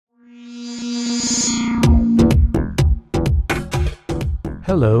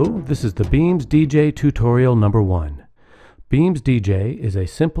Hello, this is the BeamzDJ tutorial number 1. BeamzDJ is a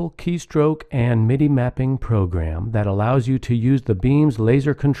simple keystroke and MIDI mapping program that allows you to use the Beamz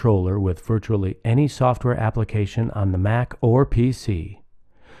laser controller with virtually any software application on the Mac or PC.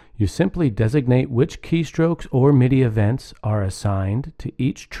 You simply designate which keystrokes or MIDI events are assigned to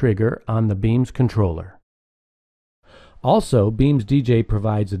each trigger on the Beamz controller. Also, BeamzDJ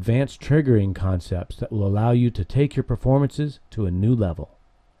provides advanced triggering concepts that will allow you to take your performances to a new level.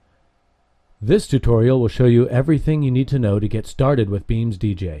 This tutorial will show you everything you need to know to get started with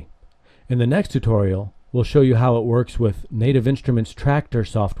BeamzDJ. In the next tutorial, we'll show you how it works with Native Instruments Tractor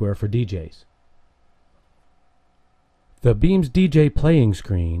software for DJs. The BeamzDJ playing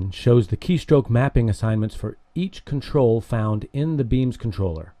screen shows the keystroke mapping assignments for each control found in the Beamz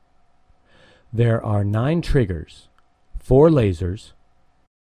controller. There are 9 triggers, 4 lasers,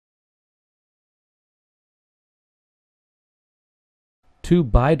 2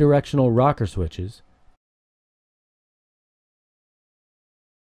 bidirectional rocker switches,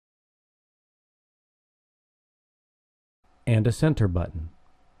 and a center button.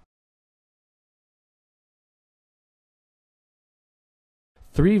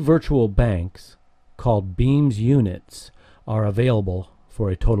 Three virtual banks, called Beamz units, are available for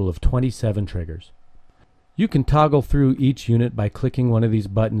a total of 27 triggers. You can toggle through each unit by clicking one of these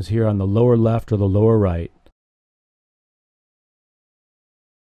buttons here on the lower left or the lower right.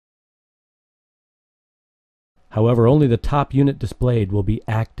 However, only the top unit displayed will be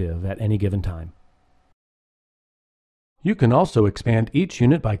active at any given time. You can also expand each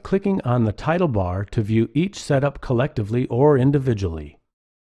unit by clicking on the title bar to view each setup collectively or individually.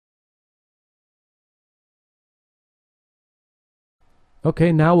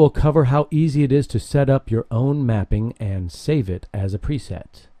 Okay, now we'll cover how easy it is to set up your own mapping and save it as a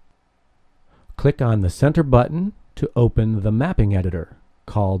preset. Click on the center button to open the mapping editor,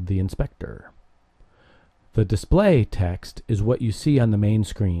 called the Inspector. The display text is what you see on the main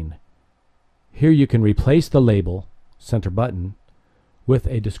screen. Here you can replace the label, center button, with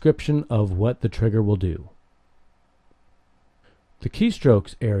a description of what the trigger will do. The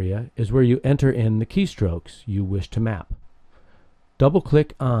keystrokes area is where you enter in the keystrokes you wish to map.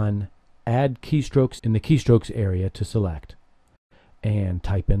 Double-click on Add Keystrokes in the Keystrokes area to select, and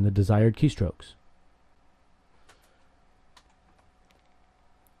type in the desired keystrokes.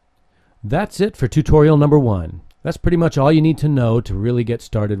 That's it for tutorial number 1. That's pretty much all you need to know to really get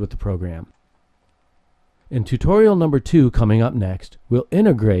started with the program. In tutorial number 2 coming up next, we'll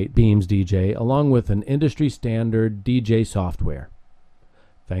integrate BeamzDJ along with an industry standard DJ software.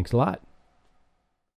 Thanks a lot.